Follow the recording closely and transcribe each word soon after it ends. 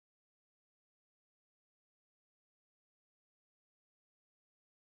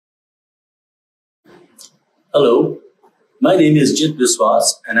Hello, my name is Jit Biswas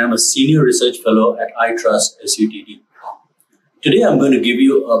and I'm a Senior Research Fellow at iTrust SUTD. Today I'm going to give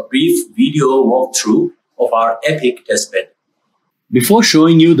you a brief video walkthrough of our EPIC testbed. Before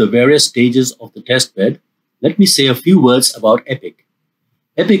showing you the various stages of the testbed, let me say a few words about EPIC.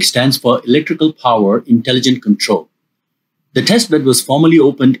 EPIC stands for Electrical Power Intelligent Control. The testbed was formally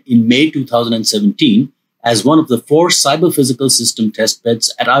opened in May 2017 as one of the 4 cyber-physical system testbeds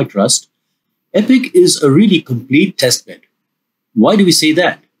at iTrust. EPIC is a really complete testbed. Why do we say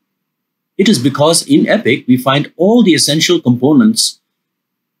that? It is because in EPIC we find all the essential components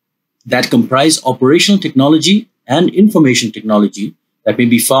that comprise operational technology and information technology that may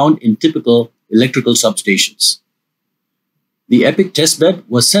be found in typical electrical substations. The EPIC testbed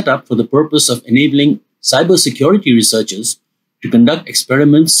was set up for the purpose of enabling cybersecurity researchers to conduct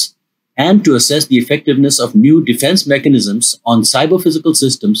experiments and to assess the effectiveness of new defense mechanisms on cyber-physical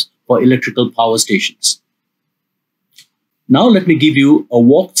systems for electrical power stations. Now let me give you a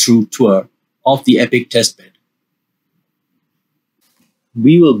walkthrough tour of the EPIC testbed.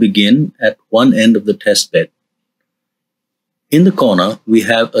 We will begin at one end of the testbed. In the corner, we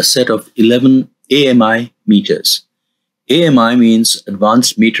have a set of 11 AMI meters. AMI means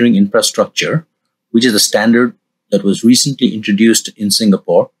Advanced Metering Infrastructure, which is a standard that was recently introduced in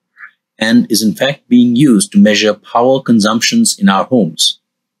Singapore and is in fact being used to measure power consumptions in our homes.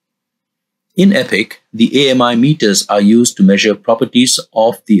 In EPIC, the AMI meters are used to measure properties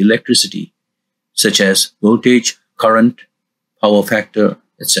of the electricity, such as voltage, current, power factor,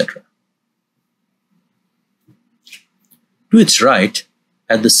 etc. To its right,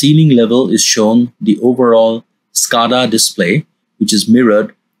 at the ceiling level is shown the overall SCADA display, which is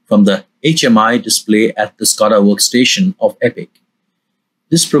mirrored from the HMI display at the SCADA workstation of EPIC.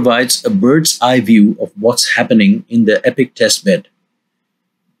 This provides a bird's eye view of what's happening in the EPIC testbed.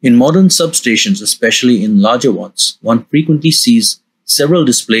 In modern substations, especially in larger ones, one frequently sees several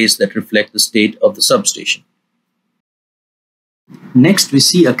displays that reflect the state of the substation. Next, we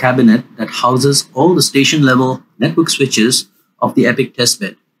see a cabinet that houses all the station-level network switches of the EPIC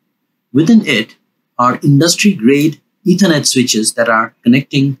testbed. Within it are industry-grade Ethernet switches that are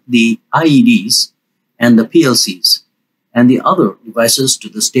connecting the IEDs and the PLCs and the other devices to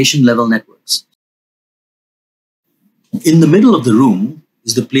the station-level networks. In the middle of the room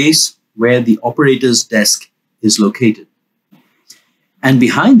is the place where the operator's desk is located. And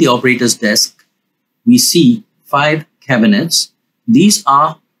behind the operator's desk, we see 5 cabinets. These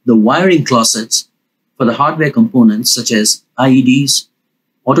are the wiring closets for the hardware components such as IEDs,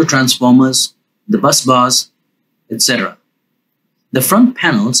 auto transformers, the bus bars, etc. The front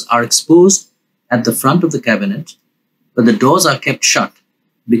panels are exposed at the front of the cabinet, but the doors are kept shut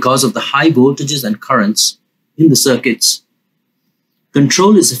because of the high voltages and currents in the circuits.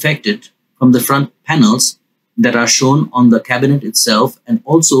 Control is effected from the front panels that are shown on the cabinet itself and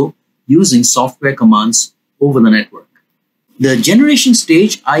also using software commands over the network. The generation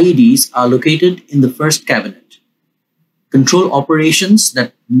stage IEDs are located in the first cabinet. Control operations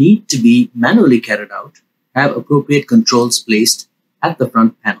that need to be manually carried out have appropriate controls placed at the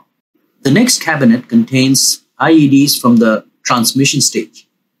front panel. The next cabinet contains IEDs from the transmission stage.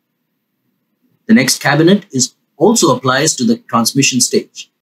 The next cabinet also applies to the transmission stage.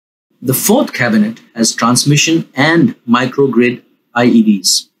 The fourth cabinet has transmission and microgrid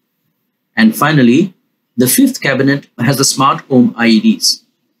IEDs. And finally, the fifth cabinet has the smart home IEDs.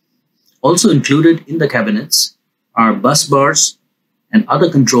 Also included in the cabinets are bus bars and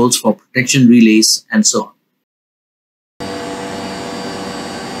other controls for protection relays and so on.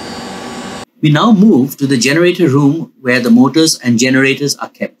 We now move to the generator room where the motors and generators are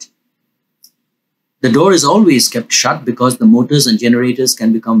kept. The door is always kept shut because the motors and generators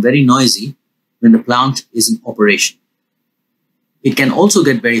can become very noisy when the plant is in operation. It can also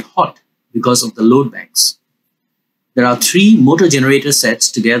get very hot because of the load banks. There are 3 motor generator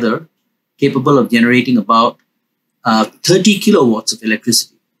sets together capable of generating about 30 kilowatts of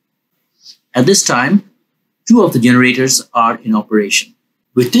electricity. At this time, 2 of the generators are in operation.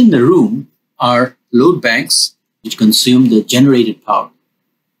 Within the room are load banks which consume the generated power.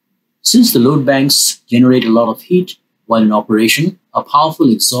 Since the load banks generate a lot of heat while in operation, a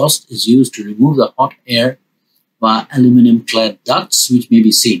powerful exhaust is used to remove the hot air via aluminum-clad ducts which may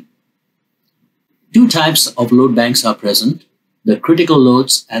be seen. 2 types of load banks are present, the critical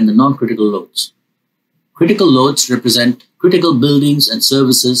loads and the non-critical loads. Critical loads represent critical buildings and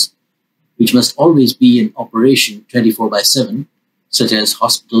services which must always be in operation 24/7, such as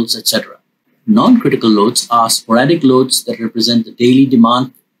hospitals, etc. Non-critical loads are sporadic loads that represent the daily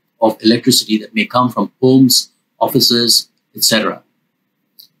demand of electricity that may come from homes, offices, etc.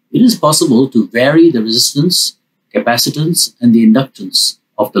 It is possible to vary the resistance, capacitance, and the inductance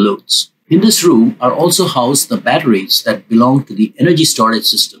of the loads. In this room are also housed the batteries that belong to the energy storage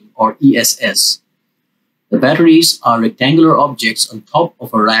system, or ESS. The batteries are rectangular objects on top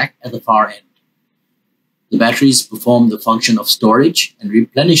of a rack at the far end. The batteries perform the function of storage and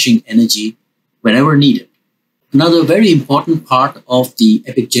replenishing energy whenever needed. Another very important part of the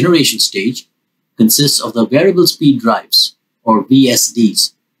EPIC generation stage consists of the variable speed drives, or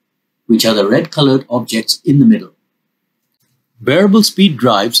VSDs, which are the red-colored objects in the middle. Variable speed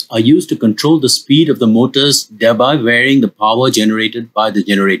drives are used to control the speed of the motors, thereby varying the power generated by the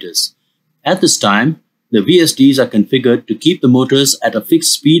generators. At this time, the VSDs are configured to keep the motors at a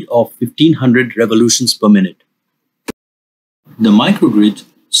fixed speed of 1500 revolutions per minute. The microgrid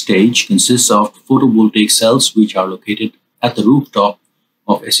stage consists of photovoltaic cells which are located at the rooftop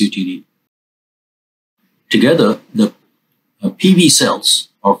of SUTD. Together, the PV cells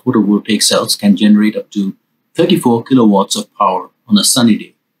or photovoltaic cells can generate up to 34 kilowatts of power on a sunny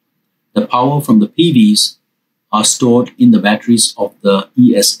day. The power from the PVs are stored in the batteries of the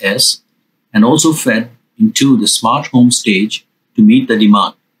ESS and also fed into the smart home stage to meet the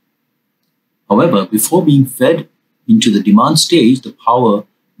demand. However, before being fed into the demand stage, the power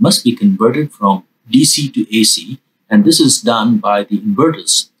must be converted from DC to AC, and this is done by the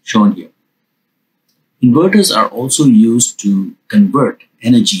inverters shown here. Inverters are also used to convert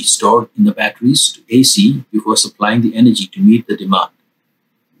energy stored in the batteries to AC before supplying the energy to meet the demand.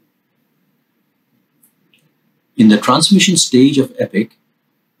 In the transmission stage of EPIC,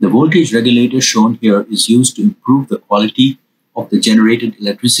 the voltage regulator shown here is used to improve the quality of the generated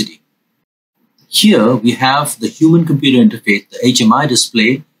electricity. Here we have the human-computer interface, the HMI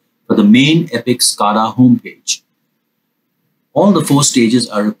display for the main EPIC SCADA homepage. All the 4 stages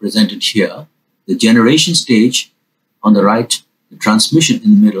are represented here. The generation stage on the right, the transmission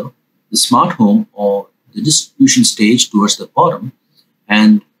in the middle, the smart home or the distribution stage towards the bottom,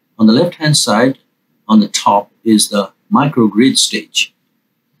 and on the left-hand side on the top is the microgrid stage.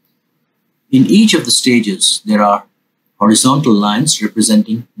 In each of the stages, there are horizontal lines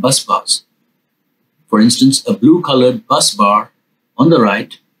representing bus bars. For instance, a blue-colored bus bar on the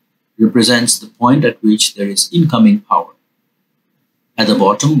right represents the point at which there is incoming power. At the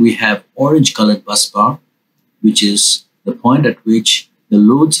bottom, we have orange-colored bus bar, which is the point at which the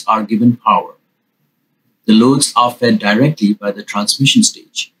loads are given power. The loads are fed directly by the transmission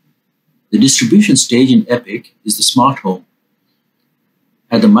stage. The distribution stage in EPIC is the smart home.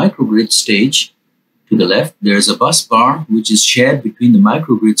 At the microgrid stage, to the left, there is a bus bar which is shared between the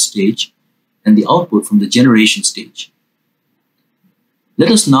microgrid stage and the output from the generation stage.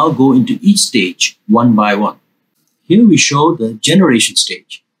 Let us now go into each stage one by one. Here we show the generation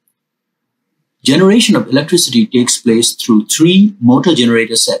stage. Generation of electricity takes place through 3 motor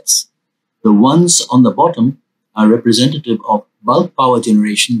generator sets. The ones on the bottom are representative of bulk power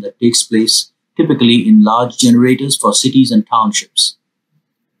generation that takes place typically in large generators for cities and townships.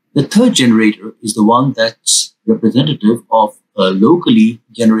 The third generator is the one that's representative of a locally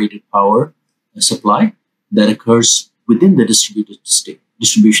generated power supply that occurs within the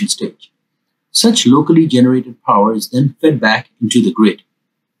distribution stage. Such locally generated power is then fed back into the grid.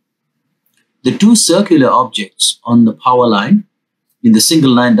 The 2 circular objects on the power line in the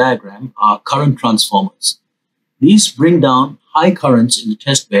single line diagram are current transformers. These bring down high currents in the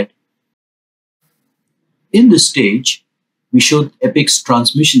test bed. In this stage, we show EPIC's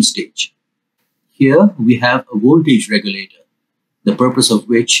transmission stage. Here we have a voltage regulator, the purpose of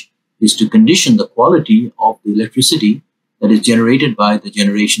which is to condition the quality of the electricity that is generated by the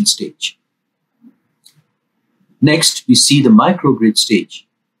generation stage. Next, we see the microgrid stage.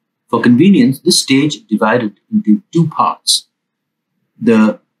 For convenience, this stage is divided into 2 parts.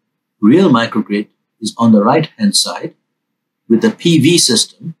 The real microgrid is on the right-hand side with the PV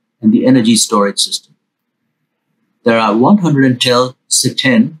system and the energy storage system. There are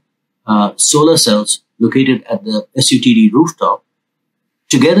 110 solar cells located at the SUTD rooftop,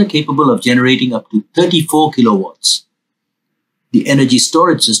 together capable of generating up to 34 kilowatts. The energy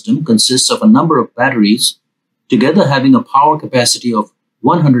storage system consists of a number of batteries, together having a power capacity of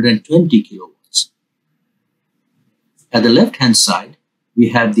 120 kilowatts. At the left-hand side, we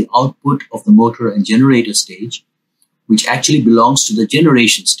have the output of the motor and generator stage, which actually belongs to the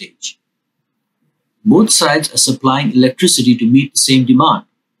generation stage. Both sides are supplying electricity to meet the same demand,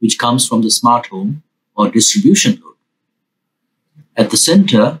 which comes from the smart home or distribution load. At the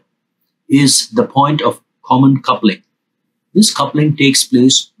center is the point of common coupling. This coupling takes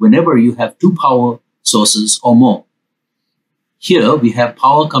place whenever you have 2 power sources or more. Here we have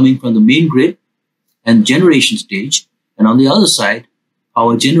power coming from the main grid and generation stage, and on the other side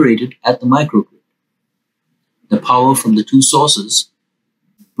power generated at the microgrid. The power from the two sources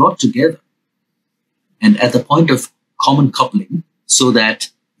brought together and at the point of common coupling so that,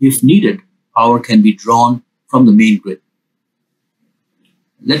 if needed, power can be drawn from the main grid.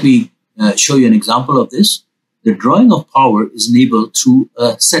 Let me show you an example of this. The drawing of power is enabled through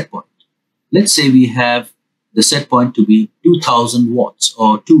a set point. Let's say we have the set point to be 2000 watts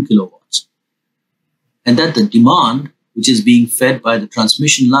or 2 kilowatts, and that the demand which is being fed by the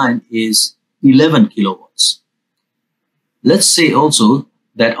transmission line is 11 kilowatts. Let's say also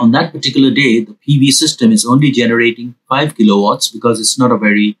that on that particular day, the PV system is only generating 5 kilowatts because it's not a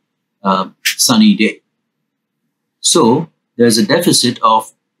very sunny day. So there's a deficit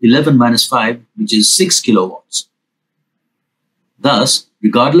of 11 minus 5, which is 6 kilowatts. Thus,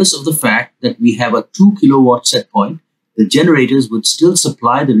 regardless of the fact that we have a 2 kilowatt set point, the generators would still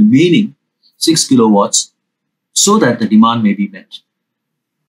supply the remaining 6 kilowatts so that the demand may be met.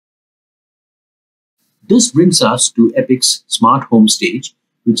 This brings us to EPIC's smart home stage,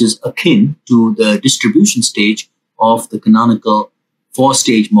 which is akin to the distribution stage of the canonical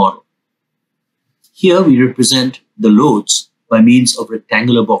 4-stage model. Here we represent the loads by means of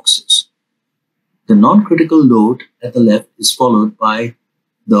rectangular boxes. The non-critical load at the left is followed by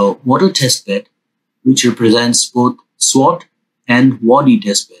the water testbed, which represents both SWAT and WADI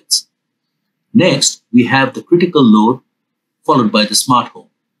testbeds. Next, we have the critical load followed by the smart home.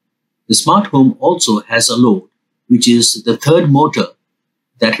 The smart home also has a load, which is the third motor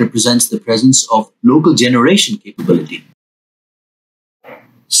that represents the presence of local generation capability.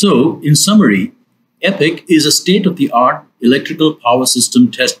 So, in summary, EPIC is a state-of-the-art electrical power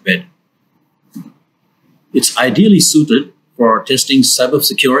system testbed. It's ideally suited for testing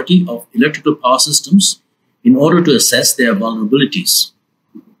cybersecurity of electrical power systems in order to assess their vulnerabilities.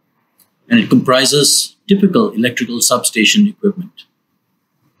 And it comprises typical electrical substation equipment.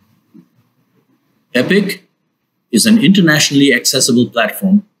 EPIC is an internationally accessible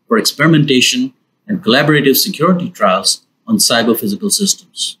platform for experimentation and collaborative security trials on cyber-physical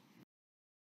systems.